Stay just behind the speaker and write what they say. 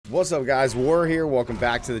What's up, guys? War here. Welcome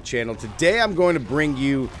back to the channel. Today I'm going to bring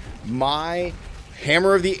you my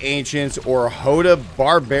Hammer of the Ancients or Hoda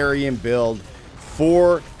Barbarian build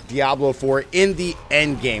for Diablo 4 in the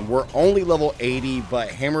endgame. We're only level 80, but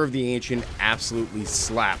Hammer of the Ancient absolutely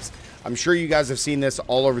slaps. I'm sure you guys have seen this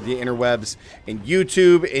all over the interwebs and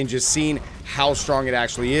YouTube and just seen how strong it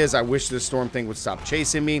actually is. I wish this storm thing would stop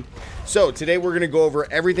chasing me. So today we're going to go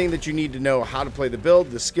over everything that you need to know how to play the build,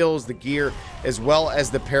 the skills, the gear, as well as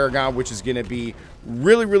the Paragon, which is going to be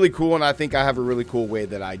really cool. And I think I have a really cool way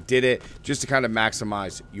that I did it just to kind of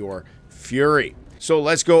maximize your fury. So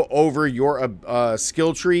let's go over your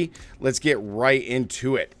skill tree. Let's get right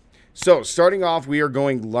into it. So starting off, we are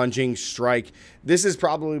going lunging strike. This is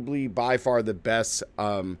probably by far the best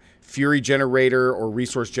fury generator or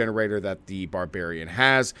resource generator that the Barbarian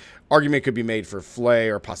has. Argument could be made for Flay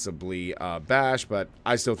or possibly Bash, but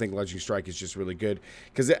I still think lunging strike is just really good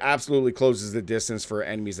because it absolutely closes the distance for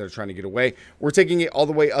enemies that are trying to get away. We're taking it all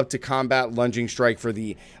the way up to combat lunging strike for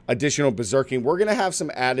the additional berserking. We're going to have some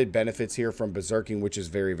added benefits here from berserking, which is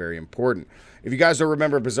very important. If you guys don't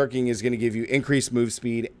remember, berserking is going to give you increased move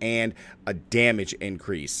speed and a damage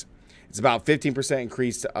increase. It's about 15%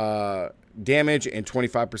 increased damage and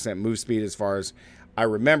 25% move speed as far as I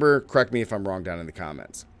remember. Correct me if I'm wrong down in the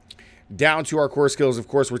comments. Down to our core skills, of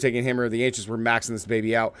course, we're taking Hammer of the Ancients. We're maxing this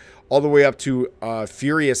baby out all the way up to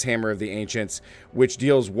Furious Hammer of the Ancients, which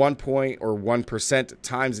deals 1 point or 1%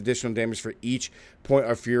 times additional damage for each point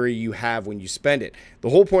of fury you have when you spend it. The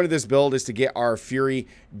whole point of this build is to get our fury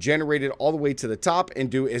generated all the way to the top and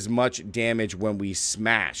do as much damage when we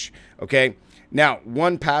smash, okay? Now,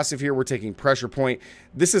 one passive here, we're taking Pressure Point.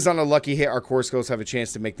 This is on a lucky hit. Our core skills have a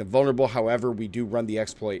chance to make them vulnerable. However, we do run the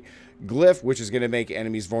exploit Glyph, which is going to make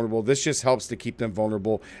enemies vulnerable. This just helps to keep them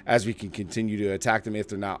vulnerable as we can continue to attack them if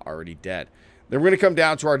they're not already dead. Then we're going to come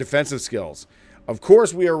down to our defensive skills. Of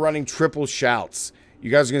course, we are running triple shouts. You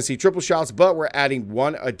guys are going to see triple shouts, but we're adding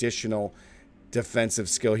one additional defensive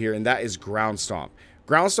skill here, and that is Ground Stomp.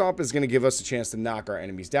 Ground Stomp is going to give us a chance to knock our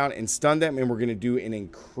enemies down and stun them, and we're going to do an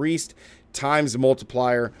increased times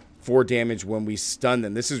multiplier for damage when we stun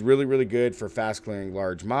them. This is really good for fast clearing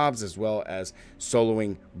large mobs as well as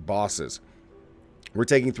soloing bosses. We're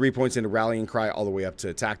taking 3 points into Rallying Cry all the way up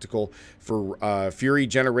to Tactical for Fury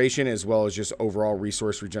generation as well as just overall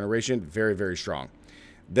resource regeneration. Very strong.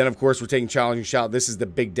 Then, of course, we're taking Challenging Shout. This is the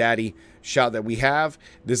big daddy shout that we have.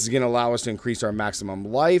 This is going to allow us to increase our maximum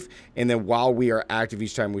life. And then while we are active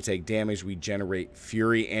each time we take damage, we generate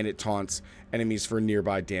Fury, and it taunts enemies for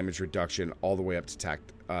nearby damage reduction all the way up to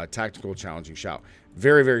Tactical Challenging Shout.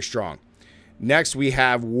 Very strong. Next, we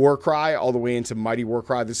have War Cry all the way into Mighty War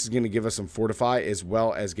Cry. This is going to give us some Fortify as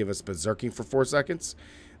well as give us Berserking for 4 seconds.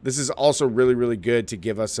 This is also really good to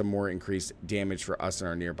give us some more increased damage for us and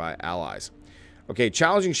our nearby allies. Okay,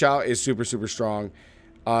 Challenging Shout is super strong.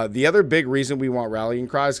 The other big reason we want Rallying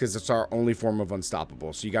Cry is because it's our only form of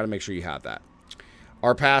unstoppable. So you got to make sure you have that.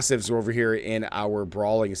 Our passives are over here in our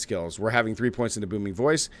brawling skills. We're having 3 points into Booming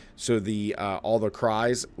Voice, so the all the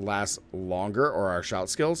cries last longer, or our shout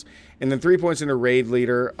skills. And then 3 points into Raid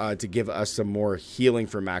Leader to give us some more healing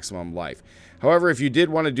for maximum life. However, if you did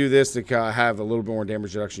want to do this to have a little bit more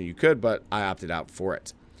damage reduction, you could, but I opted out for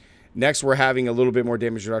it. Next, we're having a little bit more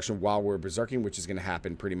damage reduction while we're berserking, which is going to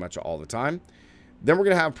happen pretty much all the time. Then we're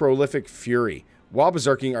going to have Prolific Fury. While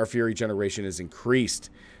berserking, our fury generation is increased.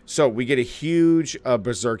 So we get a huge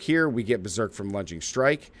berserk here. We get berserk from lunging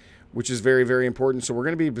strike, which is very important. So we're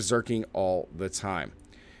going to be berserking all the time.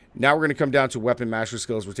 Now we're going to come down to weapon master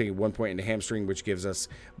skills. We're taking 1 point into Hamstring, which gives us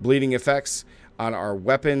bleeding effects on our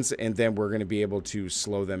weapons. And then we're going to be able to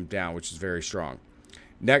slow them down, which is very strong.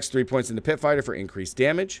 Next, 3 points into Pit Fighter for increased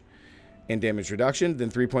damage and damage reduction. Then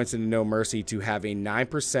 3 points into No Mercy to have a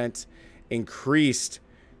 9% increased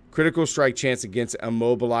critical strike chance against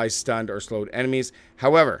immobilized, stunned, or slowed enemies.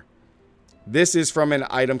 However, this is from an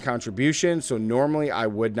item contribution, so normally I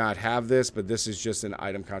would not have this, but this is just an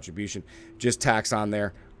item contribution. Just tax on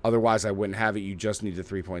there. Otherwise, I wouldn't have it. You just need the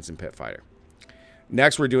 3 points in Pit Fighter.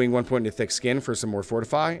 Next, we're doing 1 point into Thick Skin for some more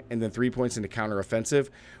Fortify, and then 3 points into Counter Offensive.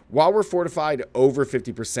 While we're fortified over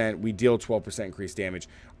 50%, we deal 12% increased damage.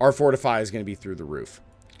 Our Fortify is going to be through the roof.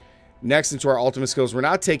 Next, into our ultimate skills, we're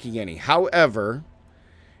not taking any. However,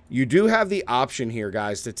 you do have the option here,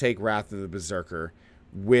 guys, to take Wrath of the Berserker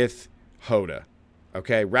with Hoda.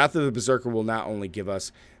 Okay, Wrath of the Berserker will not only give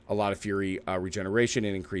us a lot of fury regeneration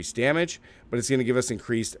and increased damage, but it's going to give us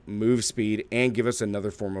increased move speed and give us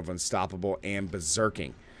another form of unstoppable and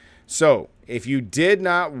berserking. So if you did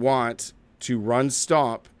not want to run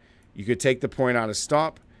Stomp, you could take the point out of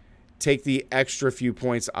Stomp, take the extra few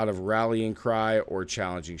points out of Rallying Cry or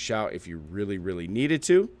Challenging Shout if you really needed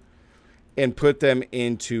to. and put them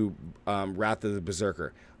into Wrath of the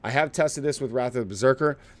Berserker. I have tested this with Wrath of the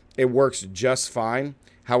Berserker. It works just fine.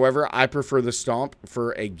 However, I prefer the Stomp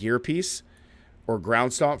for a gear piece, or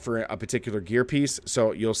Ground Stomp for a particular gear piece.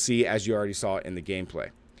 So you'll see, as you already saw in the gameplay.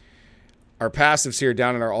 Our passives here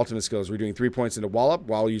down in our ultimate skills, we're doing 3 points into Wallop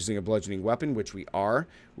while using a bludgeoning weapon, which we are.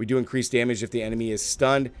 We do increase damage if the enemy is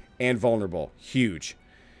stunned and vulnerable. Huge.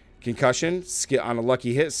 Concussion, on a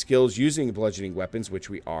lucky hit, skills using bludgeoning weapons, which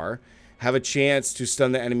we are, have a chance to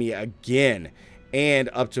stun the enemy again, and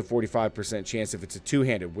up to 45% chance if it's a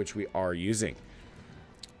two-handed, which we are using.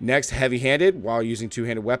 Next, heavy-handed. While using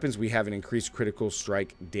two-handed weapons, we have an increased critical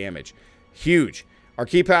strike damage. Huge. Our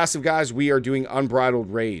key passive, guys, we are doing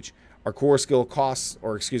Unbridled Rage. Our core skill costs,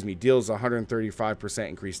 or excuse me, deals 135%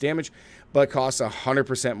 increased damage, but costs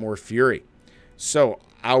 100% more fury. So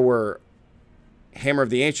our Hammer of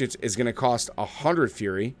the Ancients is going to cost 100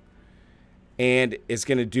 fury, and it's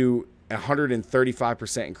going to do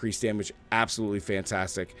 135% increased damage. Absolutely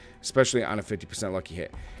fantastic, especially on a 50% lucky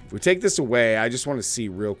hit. If we take this away, I just want to see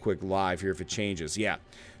real quick live here if it changes. Yeah.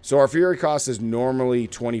 So our fury cost is normally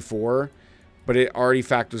 24, but it already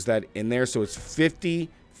factors that in there. So it's 50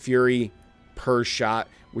 fury per shot,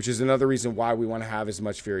 which is another reason why we want to have as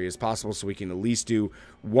much fury as possible, so we can at least do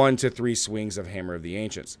 1 to 3 swings of Hammer of the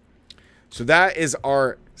Ancients. So that is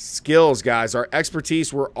our skills, guys. Our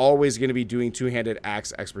expertise, we're always going to be doing two-handed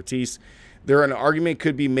axe expertise. An argument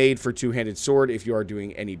could be made for two-handed sword if you are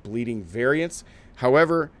doing any bleeding variants.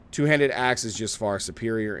 However, two-handed axe is just far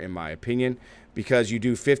superior in my opinion, because you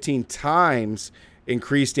do 15 times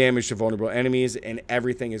increased damage to vulnerable enemies, and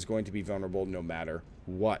everything is going to be vulnerable no matter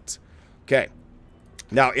what. Okay,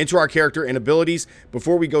 now into our character and abilities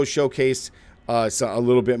before we go showcase a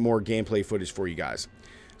little bit more gameplay footage for you guys.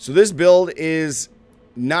 So this build is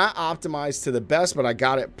not optimized to the best, but I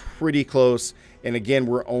got it pretty close. And again,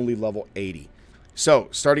 we're only level 80. So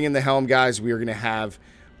starting in the helm, guys, we are going to have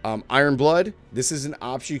Iron Blood. This is an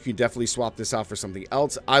option. You could definitely swap this out for something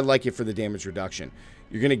else. I like it for the damage reduction.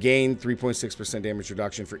 You're going to gain 3.6% damage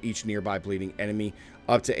reduction for each nearby bleeding enemy,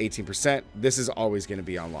 up to 18%. This is always going to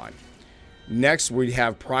be online. Next, we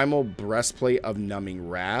have Primal Breastplate of Numbing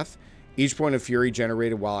Wrath. Each point of fury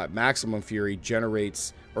generated while at maximum fury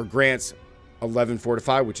generates or grants 11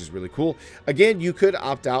 fortify, which is really cool. Again, you could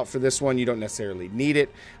opt out for this one. You don't necessarily need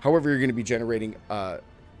it. However, you're going to be generating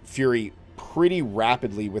fury pretty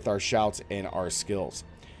rapidly with our shouts and our skills.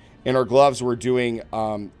 In our gloves, we're doing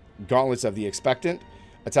Gauntlets of the Expectant.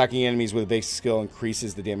 Attacking enemies with a basic skill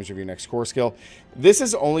increases the damage of your next core skill. This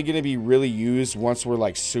is only going to be really used once we're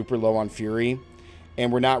like super low on fury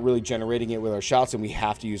and we're not really generating it with our shots and we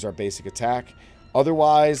have to use our basic attack.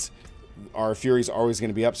 Otherwise, our fury is always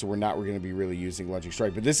going to be up, so we're going to be really using Lunging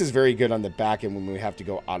Strike. But this is very good on the back end when we have to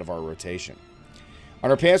go out of our rotation.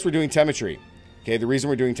 On our pants, we're doing Temetry. Okay, the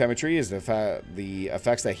reason we're doing Temetry is the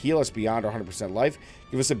effects that heal us beyond 100% life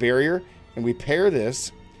give us a barrier, and we pair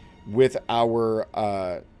this with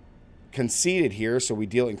our conceited here, so we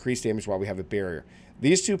deal increased damage while we have a barrier.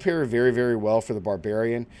 These two pair very, very well for the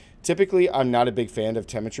Barbarian. Typically, I'm not a big fan of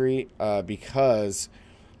Temetry because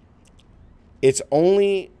it's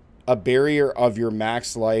only a barrier of your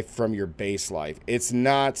max life from your base life. It's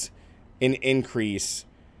not an increase.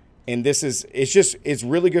 And it's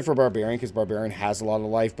really good for Barbarian because Barbarian has a lot of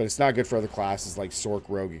life, but it's not good for other classes like Sorc,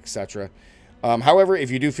 Rogue, etc. However,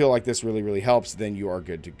 if you do feel like this really, really helps, then you are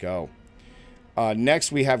good to go.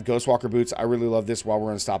 Next, we have Ghostwalker Boots. I really love this. While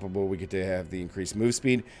we're unstoppable, we get to have the increased move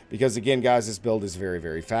speed because, again, guys, this build is very,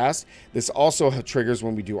 very fast. This also triggers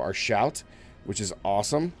when we do our shout, which is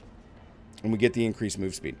awesome. And we get the increased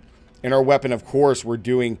move speed. In our weapon, of course, we're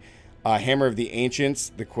doing Hammer of the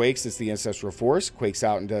Ancients, the Quakes. It's the Ancestral Force. Quakes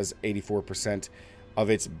out and does 84% of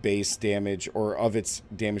its base damage, or of its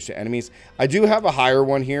damage to enemies. I do have a higher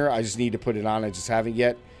one here. I just need to put it on. I just haven't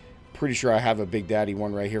yet. Pretty sure I have a Big Daddy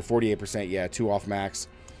one right here. 48%. Yeah, 2 off max.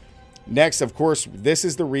 Next, of course, this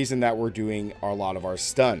is the reason that we're doing a lot of our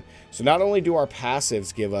stun. So not only do our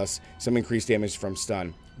passives give us some increased damage from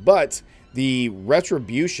stun, but the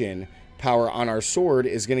retribution power on our sword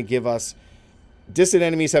is going to give us distant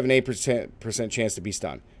enemies have an 8% chance to be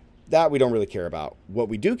stunned. That we don't really care about. What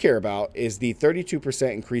we do care about is the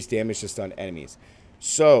 32% increased damage to stunned enemies.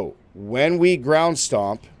 So when we ground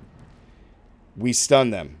stomp, we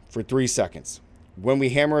stun them for 3 seconds. When we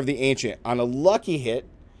Hammer of the Ancient, on a lucky hit,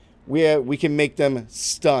 we can make them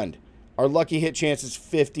stunned. Our lucky hit chance is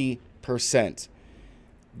 50%.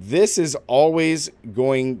 This is always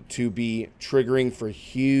going to be triggering for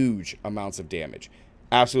huge amounts of damage.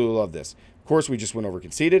 Absolutely love this. Of course, we just went over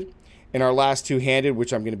conceded. In our last two-handed,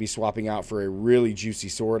 which I'm going to be swapping out for a really juicy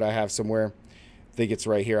sword I have somewhere. I think it's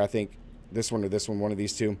right here. I think, this one or this one of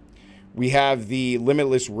these two. We have the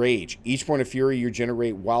Limitless Rage. Each point of fury you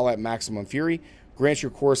generate while at maximum fury grants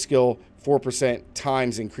your core skill 4%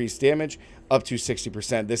 times increased damage up to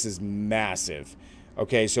 60%. This is massive.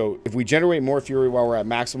 Okay, so if we generate more fury while we're at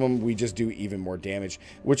maximum, we just do even more damage,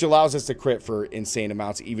 which allows us to crit for insane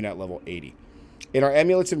amounts even at level 80. In our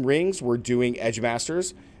amulets and rings, we're doing Edge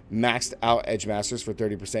Masters, maxed out Edge Masters for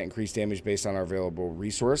 30% increased damage based on our available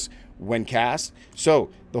resource when cast. So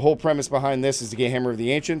the whole premise behind this is to get Hammer of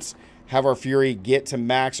the Ancients, have our fury get to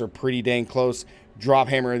max or pretty dang close, drop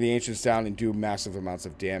Hammer of the Ancients down, and do massive amounts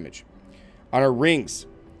of damage. On our rings,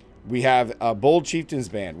 we have a Bold Chieftain's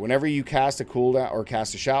Band. Whenever you cast a cooldown or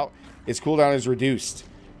cast a shout, its cooldown is reduced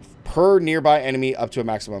per nearby enemy up to a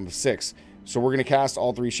maximum of 6. So we're going to cast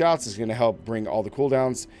all 3 shots. It's going to help bring all the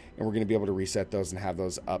cooldowns, and we're going to be able to reset those and have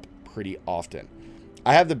those up pretty often.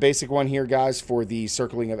 I have the basic one here, guys, for the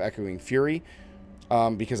Circling of Echoing Fury,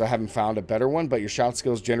 because I haven't found a better one, but your shout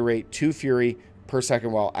skills generate 2 fury per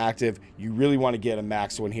second while active. You really want to get a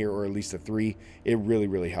max one here, or at least a 3. It really,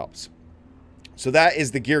 really helps. So that is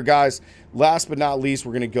the gear, guys. Last but not least,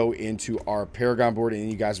 we're going to go into our Paragon board, and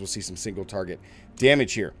you guys will see some single target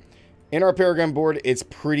damage here. In our Paragon board, it's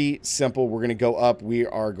pretty simple. We're going to go up. We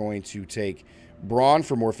are going to take Brawn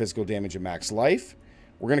for more physical damage and max life.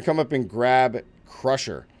 We're going to come up and grab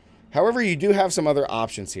Crusher. However, you do have some other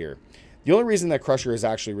options here. The only reason that Crusher is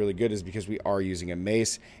actually really good is because we are using a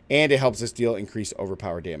mace, and it helps us deal increased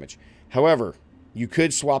overpower damage. However, you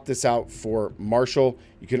could swap this out for Martial.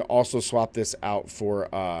 You can also swap this out for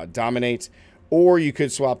Dominate, or you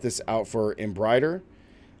could swap this out for Embrider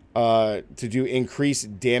to do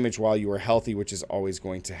increased damage while you are healthy, which is always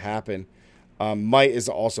going to happen. Might is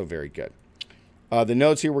also very good. The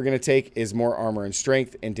notes here we're going to take is more armor and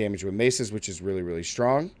strength and damage with maces, which is really, really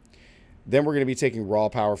strong. Then we're going to be taking Raw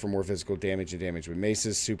Power for more physical damage and damage with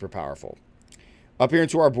maces, super powerful. Up here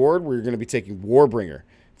into our board, we're going to be taking Warbringer.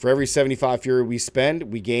 For every 75 fury we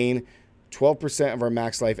spend, we gain 12% of our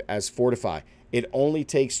max life as Fortify. It only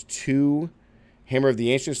takes 2 Hammer of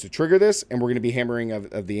the Ancients to trigger this, and we're going to be hammering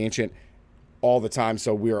of the Ancient all the time,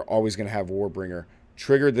 so we are always going to have Warbringer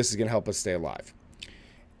triggered. This is going to help us stay alive.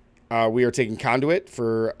 We are taking Conduit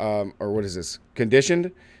for, or what is this?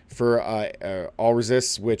 Conditioned for all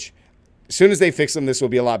resists, which as soon as they fix them, this will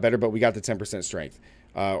be a lot better, but we got the 10% strength,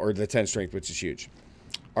 or the 10 strength, which is huge.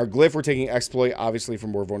 Our Glyph, we're taking Exploit, obviously, for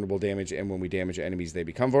more vulnerable damage, and when we damage enemies, they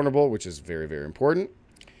become vulnerable, which is very, very important.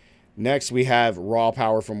 Next, we have Raw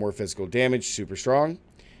Power for more physical damage, super strong.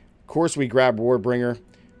 Of course, we grab Warbringer.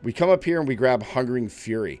 We come up here and we grab Hungering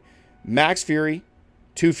Fury. Max Fury,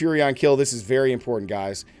 2 Fury on kill. This is very important,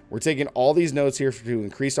 guys. We're taking all these notes here to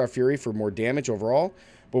increase our Fury for more damage overall,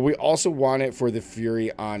 but we also want it for the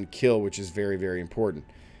Fury on kill, which is very, very important.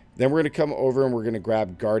 Then we're going to come over and we're going to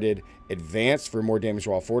grab Guarded Advance for more damage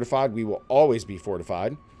while fortified. We will always be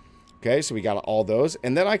fortified. Okay, so we got all those.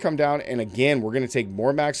 And then I come down, and again, we're going to take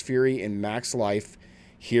more Max Fury and Max Life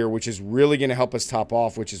here, which is really going to help us top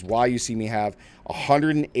off, which is why you see me have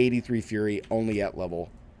 183 Fury only at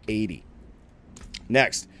level 80.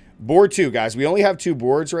 Next, board 2, guys. We only have 2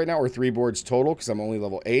 boards right now, or 3 boards total, because I'm only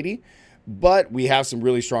level 80. But we have some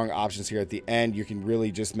really strong options here at the end. You can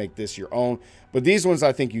really just make this your own. But these ones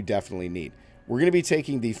I think you definitely need. We're going to be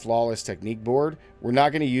taking the Flawless Technique board. We're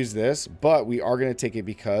not going to use this, but we are going to take it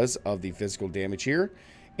because of the physical damage here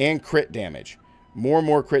and crit damage. More and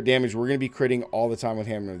more crit damage. We're going to be critting all the time with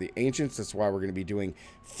Hammer of the Ancients. That's why we're going to be doing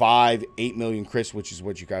 5, 8 million crits, which is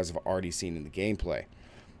what you guys have already seen in the gameplay.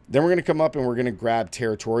 Then we're going to come up and we're going to grab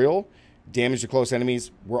Territorial. Damage to close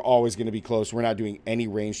enemies. We're always going to be close. We're not doing any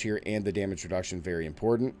ranged here, and the damage reduction, very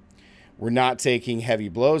important. We're not taking Heavy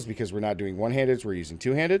Blows because we're not doing one-handeds. We're using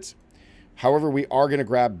two-handeds. However, we are going to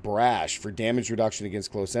grab Brash for damage reduction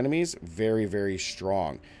against close enemies. Very, very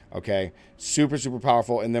strong. Okay? Super, super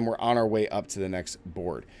powerful. And then we're on our way up to the next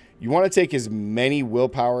board. You want to take as many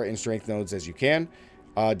willpower and strength nodes as you can.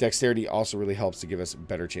 Dexterity also really helps to give us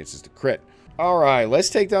better chances to crit. All right, let's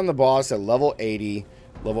take down the boss at level 80.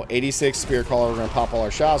 Level 86, Spirit Caller. We're going to pop all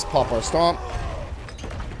our shots, pop our stomp.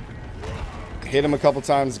 Hit him a couple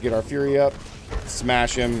times to get our fury up.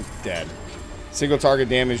 Smash him, dead. Single target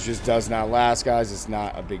damage just does not last, guys. It's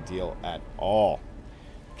not a big deal at all.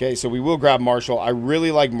 Okay, so we will grab Martial. I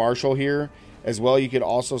really like Martial here as well. You could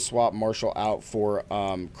also swap Martial out for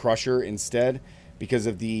Crusher instead, because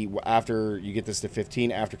of the, after you get this to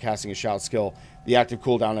 15, after casting a shout skill, the active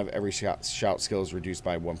cooldown of every shout skill is reduced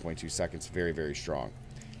by 1.2 seconds. Very, very strong.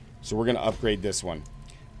 So we're going to upgrade this one.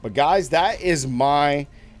 But guys, that is my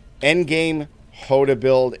endgame Hoda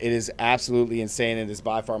build. It is absolutely insane. It is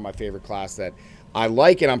by far my favorite class that I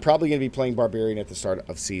like, and I'm probably going to be playing Barbarian at the start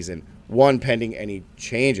of Season 1, pending any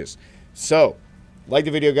changes. So, like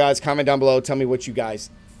the video, guys. Comment down below. Tell me what you guys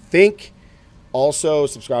think. Also,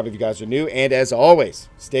 subscribe if you guys are new. And as always,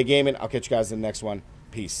 stay gaming. I'll catch you guys in the next one.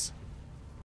 Peace.